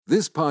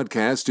This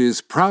podcast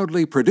is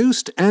proudly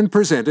produced and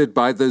presented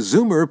by the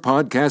Zoomer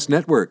Podcast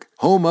Network,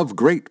 home of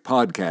great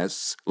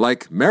podcasts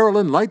like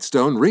Marilyn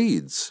Lightstone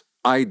Reads,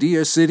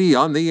 Idea City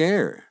on the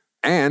Air,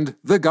 and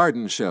The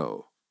Garden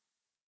Show.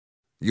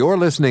 You're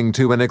listening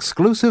to an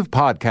exclusive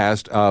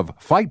podcast of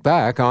Fight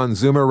Back on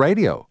Zoomer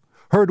Radio,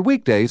 heard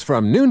weekdays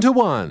from noon to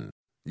 1.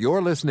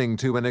 You're listening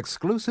to an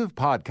exclusive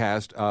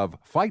podcast of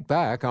Fight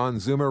Back on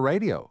Zoomer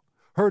Radio,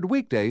 heard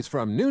weekdays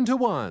from noon to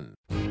 1.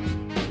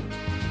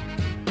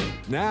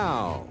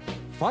 Now,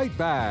 Fight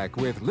Back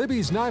with Libby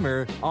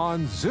Znaimer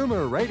on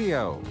Zoomer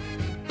Radio.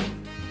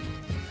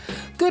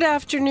 Good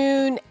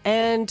afternoon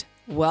and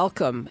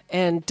welcome.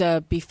 And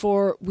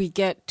before we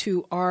get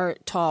to our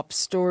top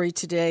story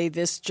today,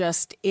 this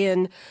just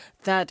in,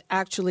 that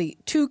actually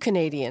 2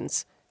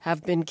 Canadians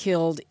have been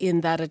killed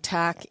in that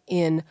attack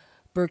in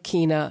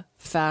Burkina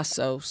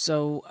Faso.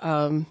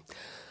 So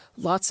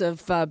lots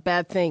of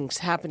bad things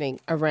happening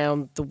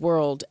around the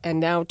world. And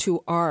now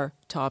to our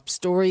top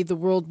story. The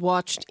world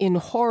watched in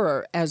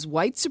horror as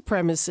white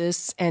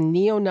supremacists and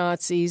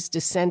neo-Nazis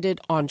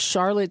descended on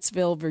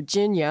Charlottesville,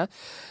 Virginia,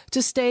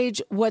 to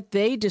stage what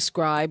they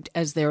described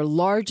as their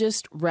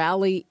largest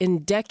rally in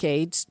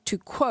decades to,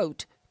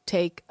 quote,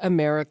 "Take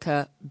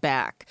America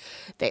Back."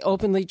 They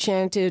openly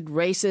chanted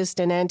racist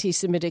and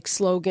anti-Semitic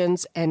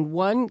slogans, and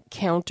one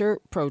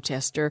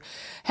counter-protester,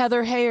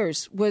 Heather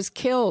Hayers, was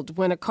killed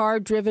when a car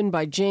driven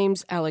by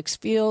James Alex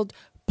Field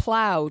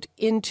plowed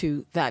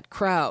into that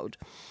crowd.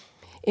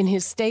 In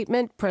his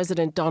statement,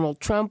 President Donald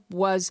Trump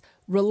was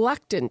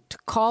reluctant to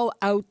call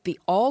out the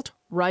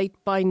alt-right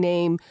by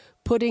name,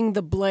 putting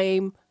the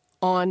blame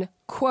on,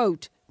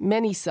 quote,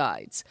 many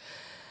sides.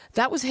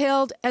 That was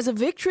hailed as a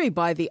victory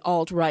by the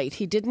alt-right.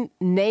 He didn't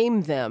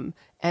name them,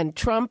 and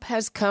Trump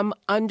has come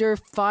under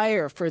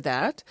fire for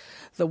that.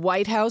 The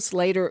White House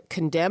later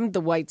condemned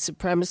the white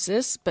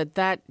supremacists, but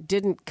that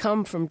didn't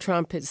come from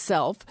Trump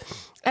himself.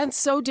 And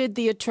so did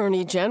the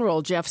Attorney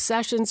General, Jeff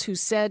Sessions, who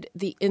said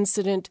the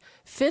incident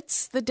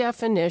fits the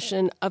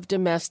definition of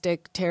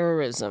domestic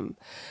terrorism.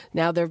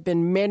 Now, there have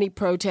been many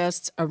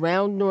protests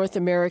around North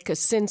America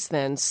since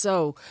then.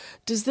 So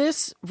does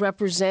this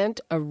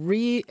represent a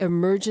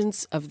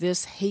re-emergence of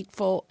this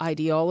hateful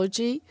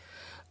ideology?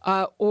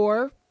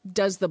 Or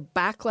does the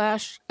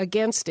backlash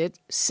against it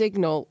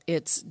signal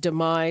its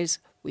demise?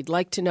 We'd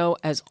like to know,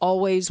 as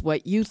always,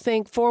 what you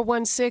think.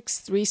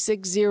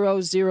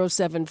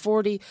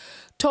 416-360-0740.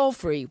 Toll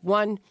free,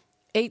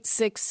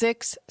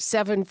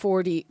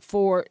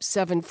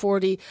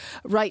 1-866-740-4740.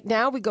 Right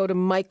now, we go to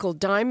Michael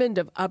Diamond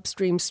of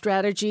Upstream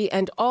Strategy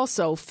and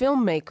also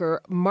filmmaker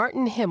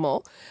Martin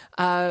Himmel.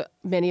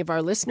 Many of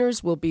our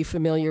listeners will be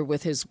familiar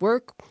with his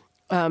work,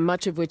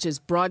 much of which is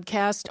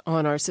broadcast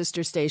on our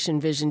sister station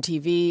Vision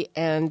TV.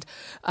 And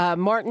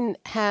Martin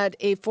had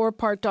a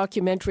 4-part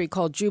documentary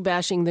called Jew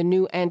Bashing the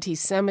New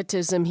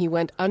Anti-Semitism. He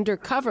went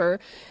undercover,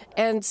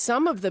 and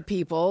some of the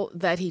people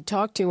that he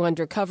talked to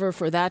undercover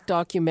for that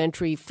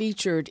documentary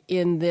featured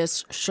in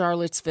this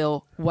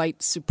Charlottesville white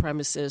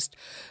supremacist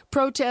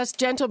protest.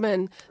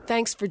 Gentlemen,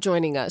 thanks for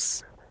joining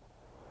us.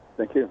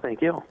 Thank you.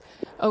 Thank you.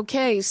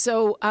 Okay,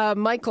 so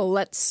Michael,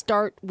 let's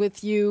start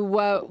with you.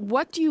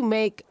 What do you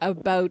make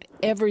about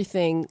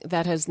everything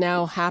that has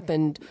now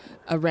happened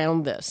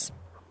around this?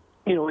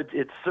 You know,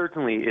 it's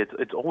certainly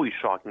always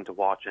shocking to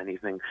watch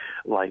anything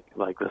like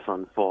this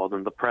unfold.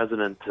 And the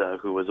president,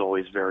 who was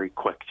always very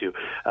quick to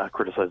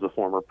criticize the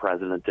former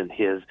president and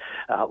his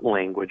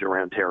language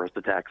around terrorist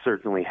attacks,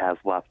 certainly has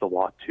left a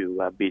lot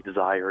to be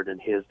desired in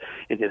his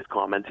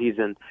comments. He's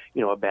in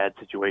a bad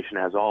situation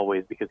as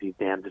always, because he's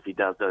damned if he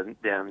does,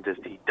 damned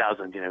if he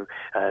doesn't.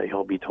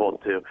 He'll be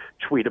told to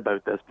tweet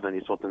about this, but then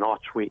he's told to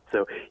not tweet.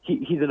 So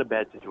he's in a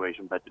bad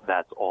situation, but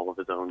that's all of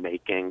his own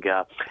making.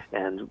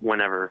 And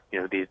whenever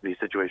these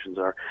situations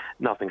are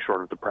nothing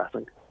short of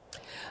depressing.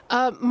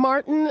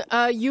 Martin,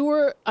 you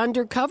were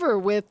undercover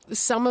with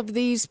some of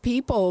these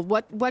people.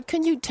 What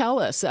can you tell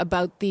us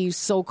about these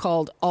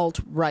so-called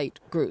alt-right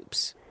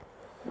groups?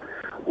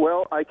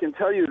 Well, I can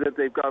tell you that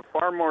they've got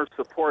far more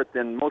support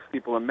than most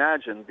people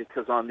imagine,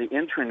 because on the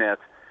internet,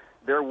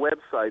 their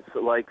websites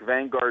like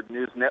Vanguard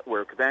News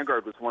Network,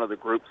 Vanguard was one of the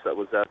groups that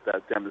was at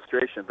that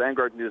demonstration,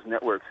 Vanguard News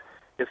Network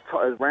is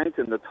ranked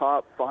in the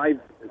top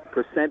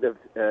 5% of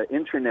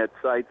internet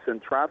sites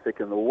and traffic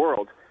in the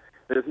world.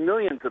 There's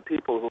millions of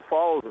people who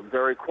follow them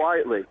very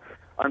quietly.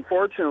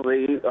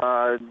 Unfortunately,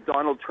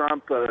 Donald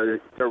Trump,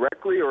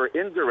 directly or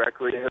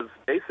indirectly, has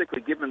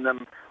basically given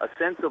them a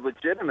sense of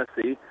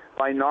legitimacy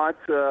by not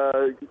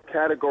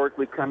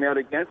categorically coming out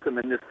against them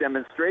in this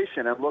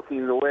demonstration and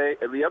looking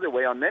the other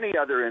way on many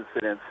other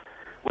incidents,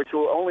 which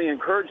will only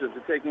encourage them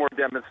to take more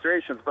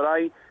demonstrations. But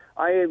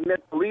I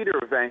met the leader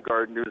of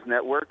Vanguard News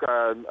Network,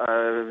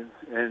 and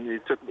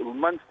it took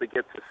months to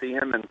get to see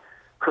him in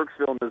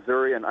Kirksville,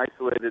 Missouri, an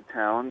isolated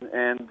town.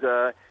 And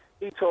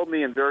he told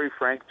me in very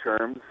frank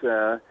terms,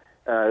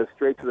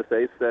 straight to the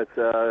face, that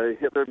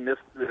Hitler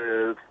missed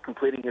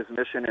completing his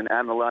mission in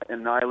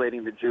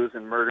annihilating the Jews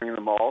and murdering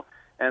them all,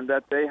 and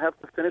that they have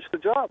to finish the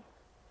job.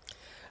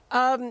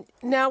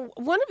 Now,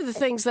 one of the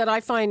things that I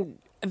find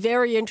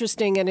very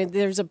interesting, and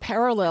there's a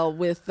parallel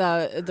with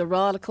the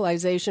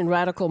radicalization,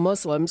 radical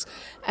Muslims,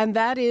 and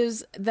that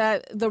is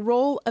that the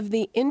role of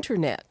the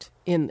internet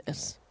in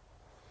this.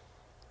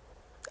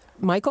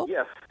 Michael?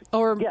 Yes.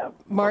 Or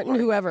Martin,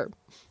 whoever.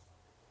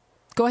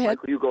 Go ahead.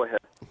 Michael, you go ahead.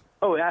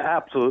 Oh,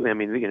 absolutely. I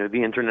mean,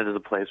 the internet is a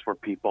place where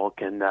people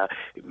can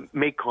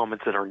make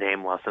comments that are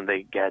nameless, and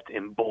they get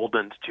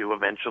emboldened to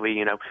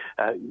eventually,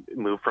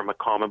 move from a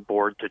comment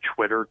board to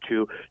Twitter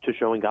to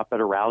showing up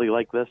at a rally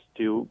like this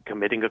to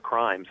committing a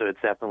crime. So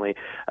it's definitely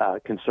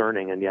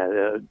concerning. And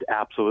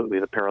absolutely,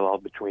 the parallel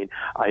between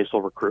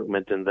ISIL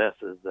recruitment and this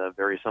is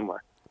very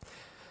similar.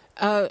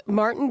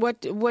 Martin, what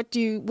do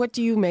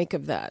you make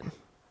of that?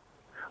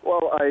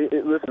 Well,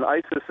 listen,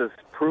 ISIS has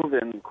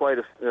proven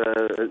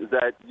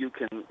that you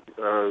can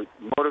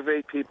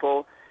motivate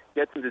people,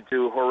 get them to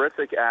do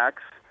horrific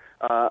acts.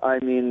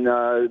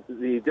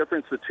 The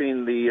difference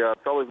between the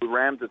fellow who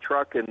rammed the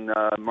truck in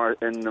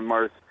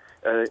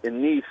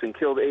Nice and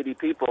killed 80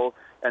 people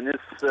and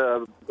this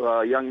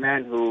young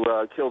man who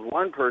killed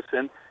one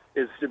person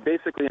is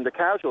basically in the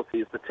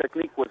casualties. The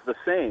technique was the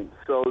same.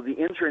 So the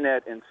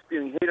internet and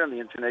spewing hate on the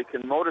internet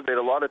can motivate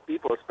a lot of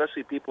people,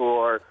 especially people who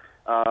are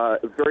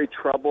very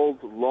troubled,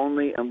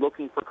 lonely, and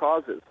looking for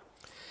causes.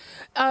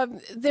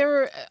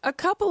 There are a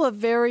couple of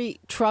very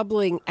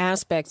troubling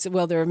aspects.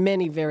 Well, there are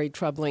many very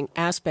troubling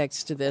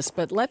aspects to this,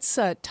 but let's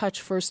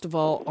touch first of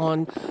all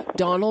on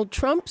Donald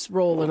Trump's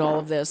role in all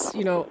of this.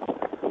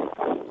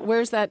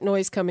 Where's that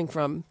noise coming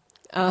from?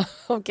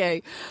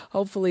 Okay,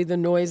 hopefully the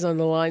noise on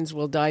the lines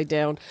will die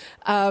down.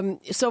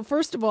 So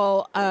first of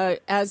all,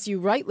 as you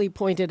rightly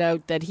pointed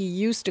out, that he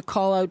used to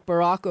call out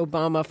Barack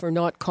Obama for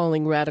not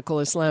calling radical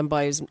Islam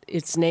by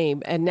its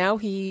name, and now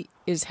he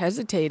is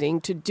hesitating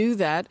to do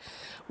that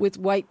with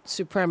white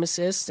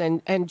supremacists.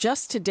 And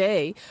just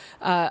today,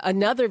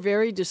 another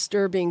very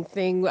disturbing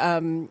thing,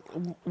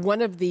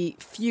 one of the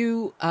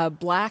few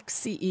black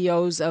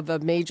CEOs of a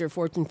major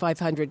Fortune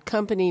 500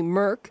 company,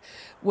 Merck,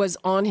 was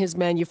on his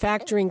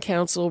manufacturing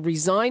council,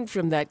 resigned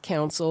from that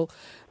council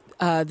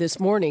this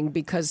morning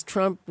because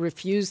Trump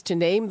refused to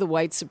name the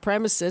white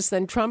supremacists.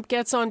 Then Trump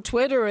gets on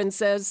Twitter and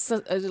says,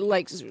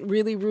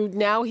 really rude,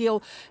 now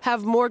he'll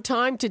have more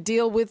time to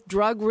deal with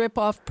drug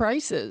rip-off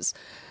prices.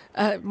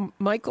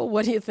 Michael,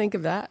 what do you think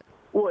of that?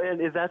 Well,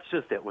 and that's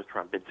just it with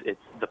Trump. It's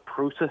the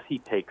process he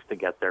takes to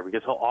get there,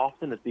 because he'll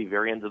often at the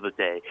very end of the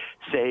day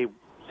say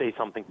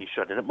something he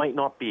should, and it might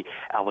not be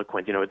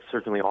eloquent. It's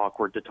certainly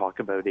awkward to talk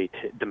about a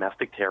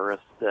domestic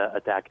terrorist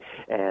attack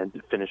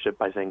and finish it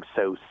by saying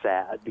 "so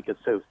sad," because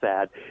 "so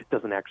sad"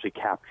 doesn't actually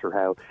capture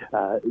how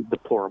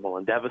deplorable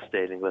and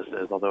devastating this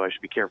is. Although I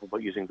should be careful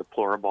about using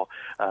deplorable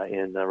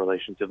in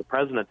relation to the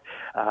president.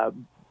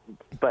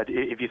 But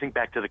if you think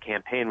back to the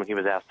campaign when he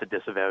was asked to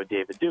disavow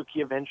David Duke,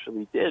 he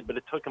eventually did, but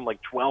it took him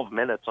like 12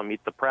 minutes on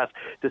Meet the Press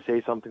to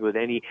say something that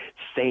any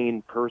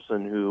sane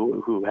person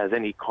who has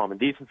any common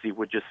decency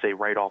would just say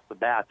right off the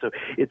bat. So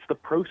it's the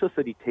process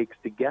that he takes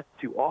to get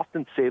to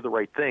often say the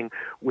right thing,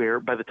 where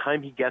by the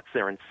time he gets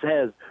there and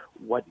says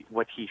what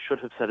he should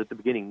have said at the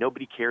beginning,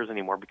 nobody cares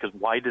anymore, because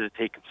why did it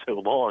take him so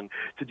long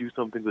to do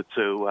something that's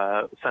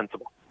so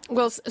sensible?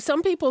 Well,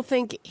 some people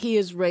think he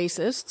is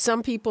racist.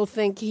 Some people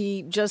think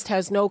he just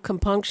has no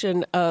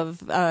compunction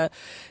of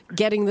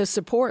getting the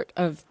support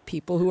of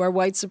people who are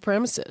white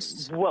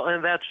supremacists. Well,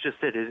 and that's just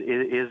it.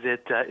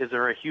 Is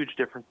there a huge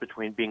difference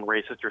between being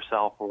racist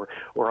yourself or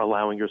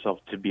allowing yourself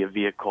to be a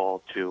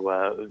vehicle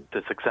to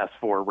success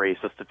for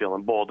racists to feel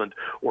emboldened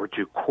or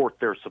to court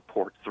their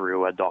support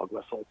through a dog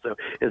whistle? So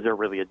is there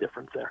really a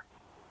difference there?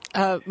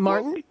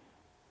 Martin?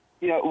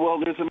 Well,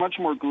 there's a much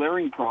more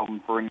glaring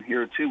problem for him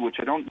here, too, which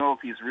I don't know if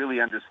he's really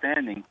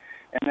understanding,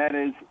 and that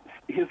is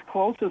his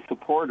closest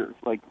supporters,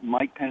 like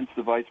Mike Pence,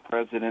 the vice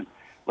president,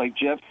 like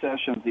Jeff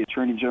Sessions, the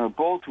attorney general,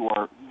 both who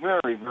are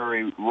very,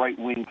 very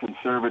right-wing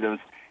conservatives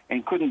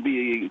and couldn't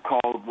be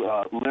called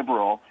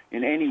liberal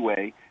in any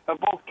way, have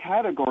both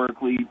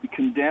categorically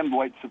condemned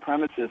white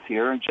supremacists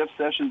here, and Jeff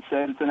Sessions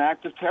said it's an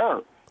act of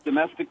terror,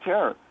 domestic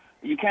terror.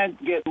 You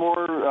can't get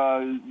more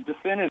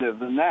definitive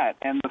than that.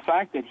 And the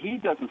fact that he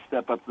doesn't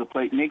step up to the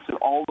plate makes it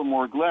all the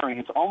more glaring.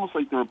 It's almost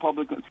like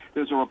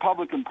there's a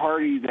Republican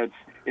Party that's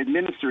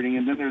administering,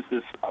 and then there's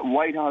this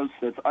White House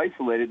that's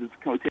isolated,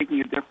 that's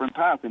taking a different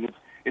path. And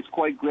it's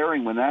quite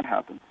glaring when that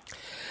happens.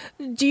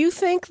 Do you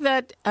think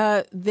that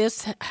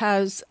this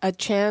has a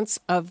chance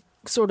of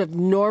sort of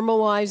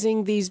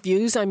normalizing these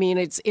views? I mean,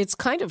 it's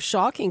kind of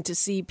shocking to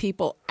see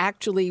people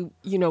actually,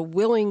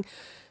 willing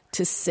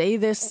to say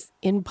this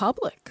in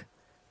public.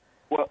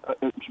 Well,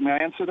 may I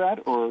answer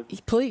that, or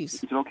please?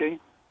 Is it okay?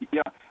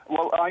 Yeah.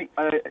 Well,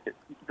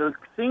 the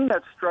thing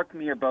that struck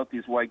me about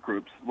these white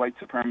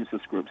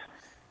supremacist groups,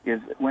 is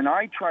when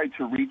I tried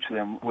to reach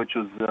them, which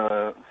was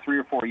 3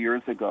 or 4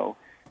 years ago,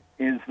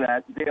 is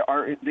that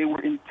they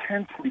were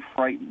intensely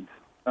frightened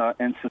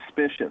and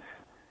suspicious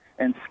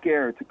and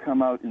scared to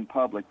come out in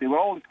public. They would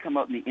always come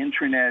out in the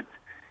internet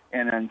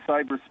and in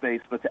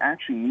cyberspace, but to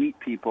actually meet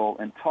people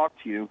and talk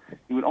to you,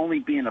 it would only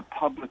be in a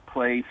public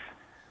place.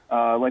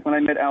 Like when I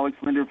met Alex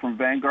Linder from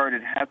Vanguard,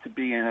 it had to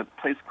be in a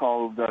place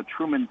called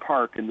Truman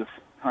Park in this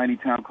tiny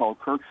town called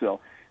Kirksville.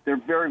 They're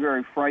very,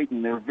 very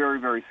frightened. They're very,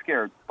 very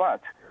scared.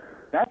 But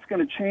that's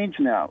going to change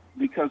now,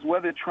 because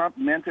whether Trump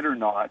meant it or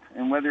not,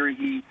 and whether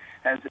he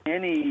has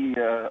any,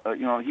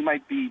 he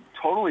might be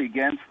totally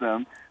against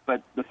them,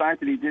 but the fact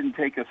that he didn't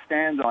take a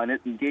stand on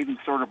it and gave him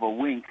sort of a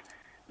wink,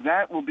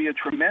 that will be a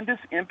tremendous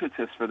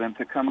impetus for them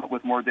to come up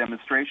with more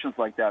demonstrations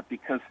like that,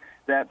 because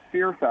that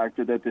fear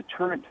factor, that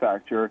deterrent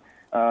factor,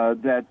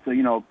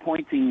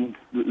 pointing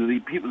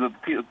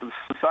the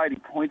society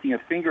pointing a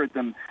finger at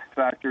them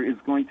factor is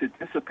going to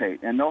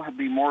dissipate, and they'll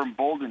be more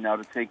emboldened now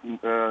to take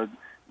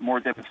more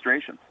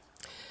demonstrations.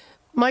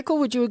 Michael,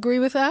 would you agree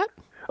with that?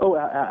 Oh,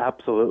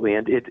 absolutely.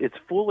 And it's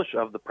foolish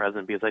of the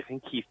president, because I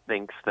think he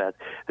thinks that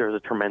there's a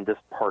tremendous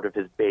part of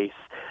his base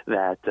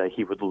that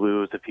he would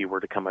lose if he were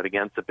to come out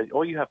against it. But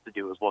all you have to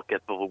do is look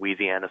at the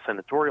Louisiana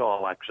senatorial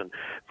election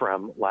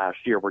from last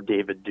year, where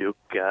David Duke,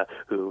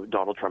 who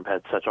Donald Trump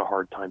had such a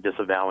hard time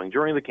disavowing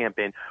during the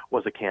campaign,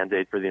 was a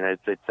candidate for the United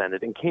States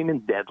Senate and came in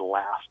dead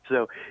last.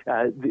 So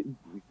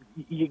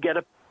you get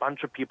a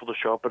bunch of people to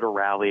show up at a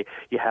rally.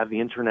 You have the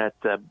internet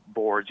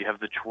boards. You have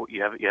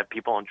you have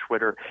people on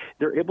Twitter.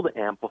 They're able to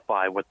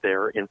amplify what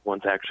their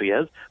influence actually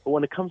is. But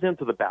when it comes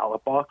into the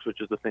ballot box, which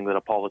is the thing that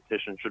a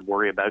politician should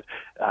worry about,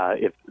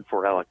 if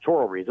for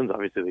electoral reasons,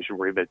 obviously they should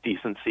worry about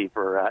decency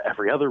for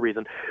every other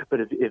reason. But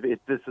if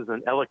this is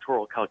an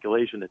electoral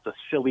calculation, it's a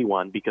silly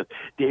one, because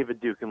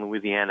David Duke in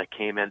Louisiana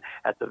came in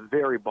at the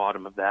very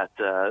bottom of that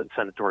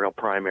senatorial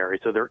primary.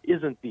 So there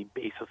isn't the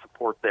base of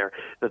support there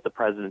that the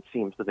president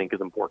seems to think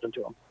is important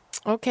to him.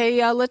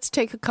 Okay, let's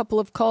take a couple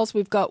of calls.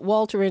 We've got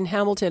Walter in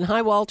Hamilton.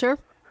 Hi, Walter.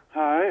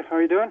 Hi, how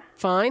are you doing?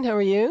 Fine, how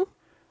are you?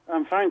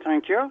 I'm fine,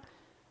 thank you.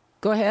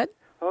 Go ahead.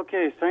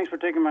 Okay, thanks for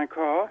taking my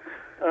call.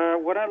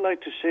 What I'd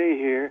like to say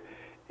here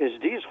is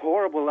these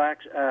horrible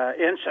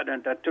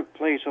incident that took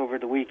place over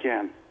the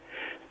weekend,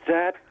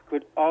 that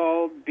could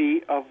all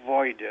be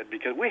avoided,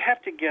 because we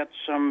have to get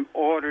some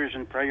orders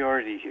and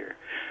priority here.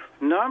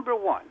 Number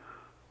one,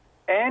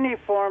 any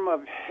form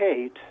of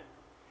hate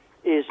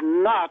is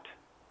not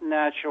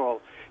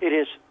natural. It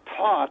is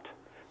taught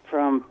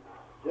from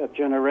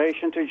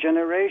generation to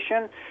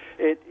generation.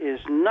 It is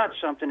not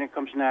something that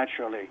comes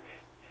naturally.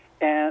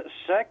 And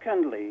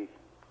secondly,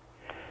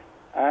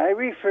 I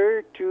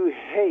refer to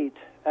hate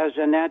as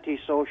an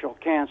antisocial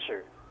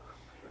cancer.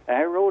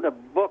 I wrote a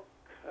book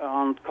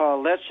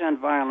called Let's End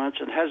Violence.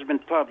 It has been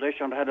published.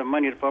 I don't have the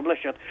money to publish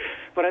it.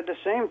 But at the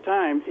same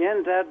time,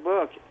 in that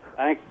book,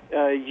 I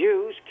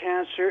use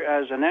cancer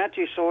as an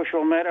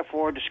antisocial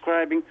metaphor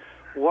describing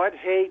what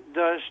hate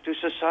does to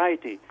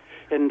society.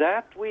 And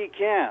that we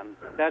can.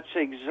 That's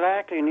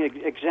exactly an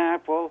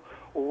example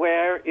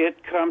where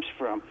it comes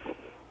from.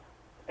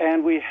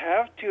 And we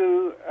have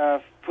to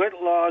put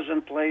laws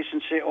in place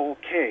and say,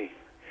 okay,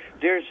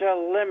 there's a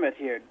limit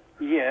here.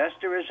 Yes,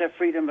 there is a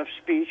freedom of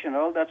speech and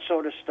all that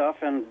sort of stuff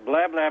and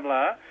blah, blah,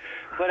 blah.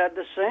 But at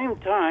the same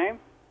time,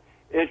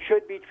 it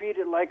should be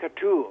treated like a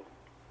tool.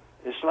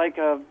 It's like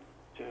a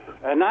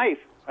knife.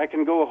 I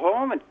can go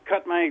home and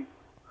cut my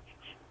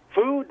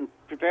food and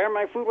prepare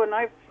my food with a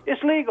knife.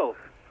 It's legal.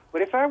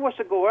 But if I was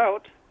to go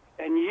out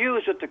and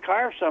use it to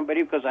carve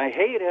somebody because I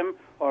hate him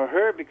or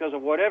her because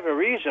of whatever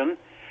reason,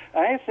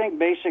 I think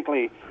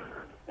basically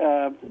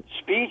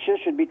speeches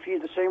should be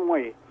treated the same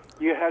way.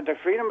 You have the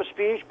freedom of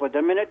speech, but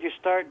the minute you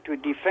start to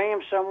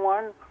defame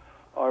someone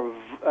or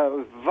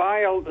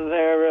vile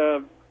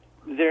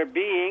their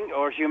being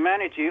or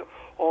humanity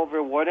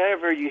over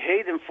whatever you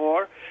hate them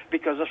for,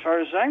 because as far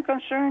as I'm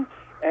concerned,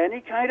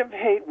 any kind of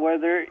hate,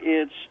 whether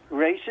it's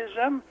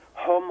racism,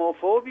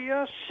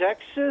 homophobia,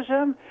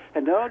 sexism,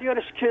 and all the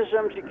other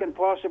schisms you can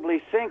possibly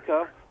think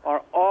of,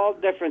 are all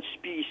different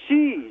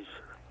species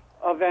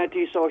of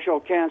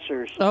antisocial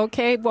cancers.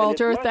 Okay,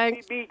 Walter,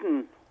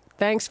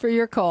 thanks for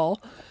your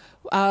call.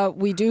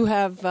 We do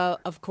have,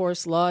 of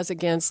course, laws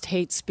against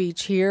hate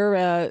speech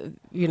here.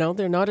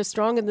 They're not as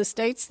strong in the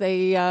States.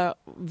 They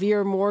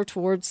veer more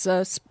towards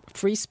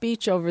free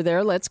speech over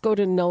there. Let's go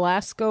to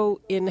Nolasco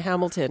in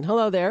Hamilton.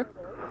 Hello there.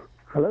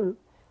 Hello.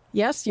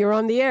 Yes, you're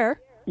on the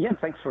air. Yeah,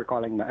 thanks for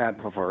calling,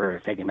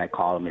 for taking my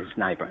call, Ms.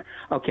 Sniper.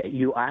 Okay,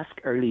 you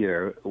asked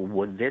earlier,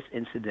 would this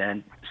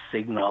incident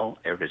signal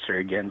a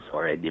resurgence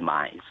or a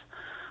demise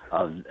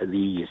of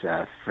these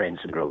friends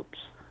groups?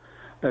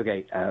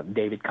 Okay,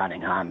 David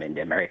Cunningham in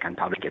the American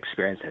Public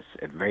Experience has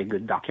a very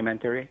good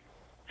documentary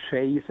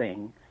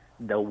tracing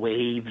the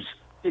waves.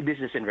 This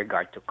is in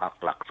regard to Ku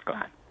Klux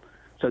Klan.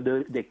 So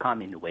they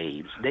come in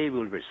waves. They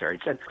will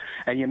resurge.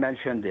 And you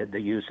mentioned the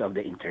use of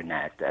the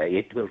Internet.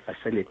 It will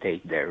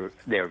facilitate their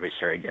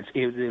resurgence.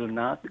 It will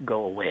not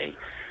go away.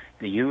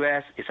 The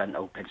U.S. is an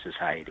open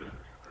society.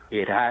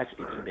 It has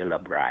its Bill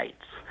of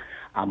Rights,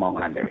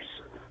 among others.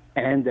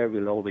 And there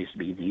will always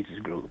be these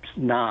groups.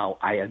 Now,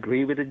 I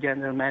agree with the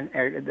gentleman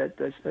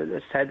that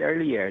said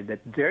earlier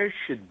that there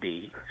should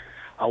be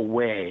a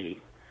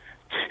way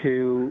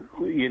to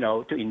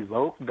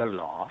invoke the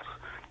laws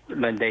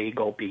when they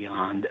go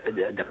beyond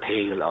the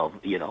pale of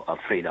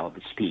freedom of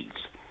speech.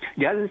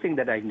 The other thing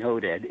that I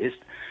noted is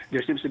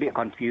there seems to be a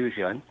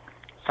confusion.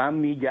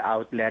 Some media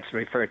outlets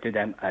refer to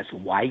them as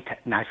white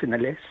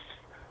nationalists.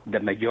 The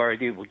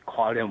majority would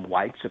call them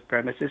white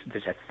supremacists.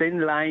 There's a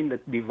thin line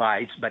that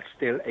divides, but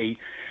still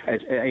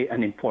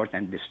an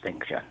important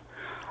distinction.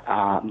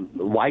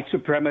 White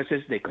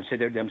supremacists, they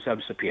consider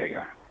themselves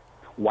superior.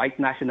 White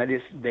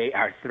nationalists, they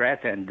are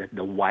threatened that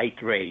the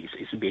white race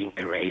is being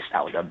erased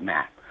out of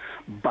map.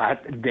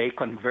 But they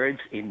converge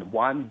in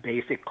one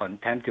basic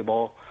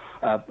contemptible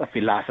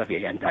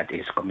philosophy, and that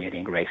is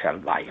committing racial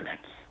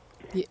violence.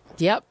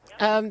 Yep.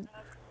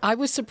 I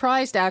was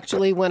surprised,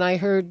 actually, when I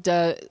heard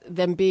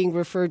them being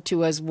referred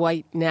to as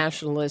white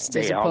nationalists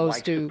as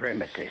opposed to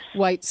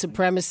white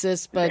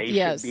supremacists. But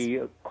yes, they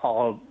should be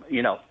called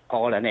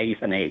an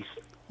ace.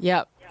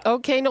 Yeah.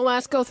 Okay,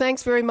 Nolasco,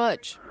 thanks very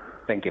much.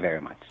 Thank you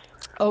very much.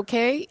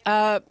 Okay,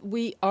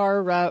 we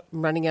are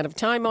running out of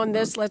time on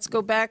this. Let's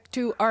go back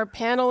to our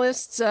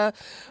panelists.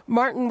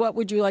 Martin, what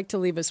would you like to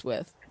leave us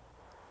with?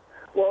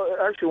 Well,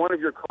 actually, one of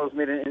your calls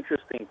made an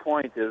interesting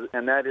point,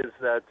 and that is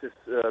that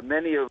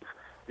many of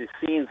the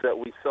scenes that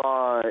we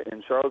saw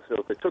in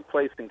Charlottesville that took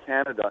place in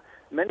Canada,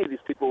 many of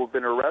these people have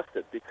been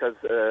arrested because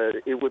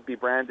it would be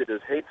branded as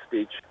hate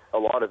speech, a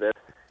lot of it.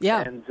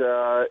 Yeah. And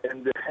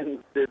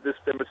this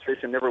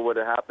demonstration never would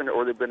have happened,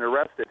 or they've been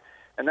arrested.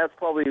 And that's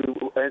probably,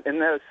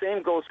 and the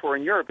same goes for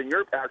in Europe. In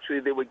Europe, actually,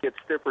 they would get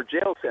stiffer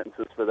jail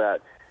sentences for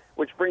that,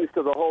 which brings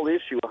to the whole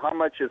issue, how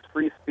much is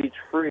free speech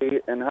free,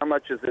 and how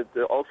much is it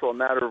also a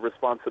matter of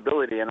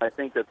responsibility? And I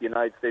think that the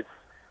United States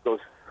goes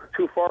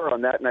too far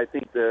on that, and I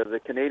think the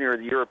Canadian or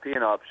the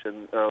European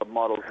option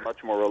model is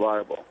much more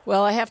reliable.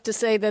 Well, I have to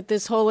say that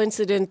this whole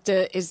incident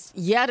is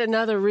yet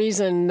another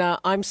reason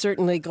I'm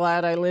certainly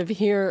glad I live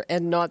here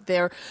and not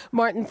there.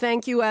 Martin,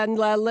 thank you, and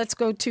let's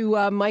go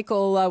to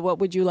Michael. What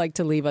would you like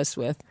to leave us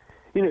with?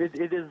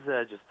 It is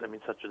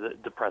such a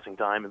depressing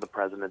time, and the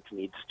president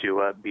needs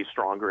to be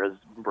stronger, as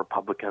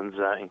Republicans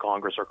in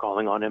Congress are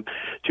calling on him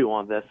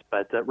on this.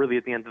 But really,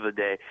 at the end of the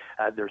day,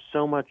 there's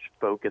so much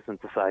focus in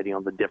society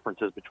on the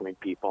differences between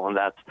people, and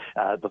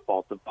that's the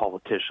fault of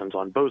politicians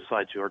on both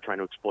sides who are trying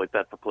to exploit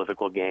that for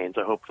political gain.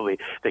 So hopefully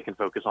they can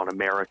focus on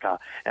America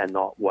and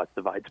not what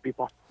divides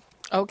people.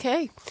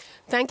 Okay.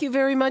 Thank you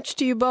very much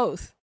to you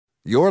both.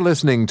 You're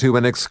listening to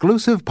an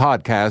exclusive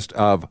podcast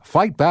of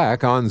Fight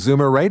Back on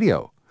Zoomer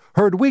Radio.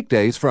 Heard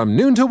weekdays from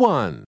noon to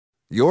 1.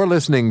 You're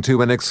listening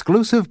to an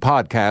exclusive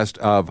podcast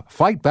of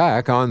Fight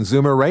Back on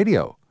Zoomer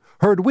Radio.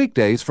 Heard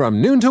weekdays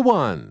from noon to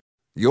 1.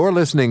 You're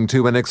listening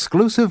to an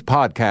exclusive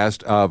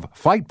podcast of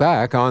Fight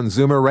Back on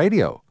Zoomer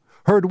Radio.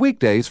 Heard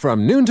weekdays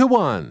from noon to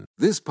 1.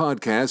 This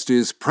podcast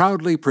is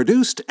proudly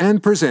produced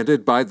and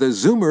presented by the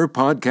Zoomer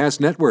Podcast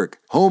Network,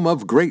 home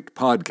of great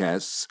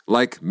podcasts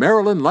like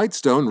Marilyn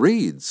Lightstone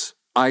Reads,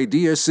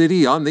 Idea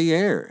City on the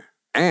Air,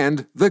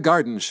 and The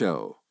Garden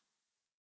Show.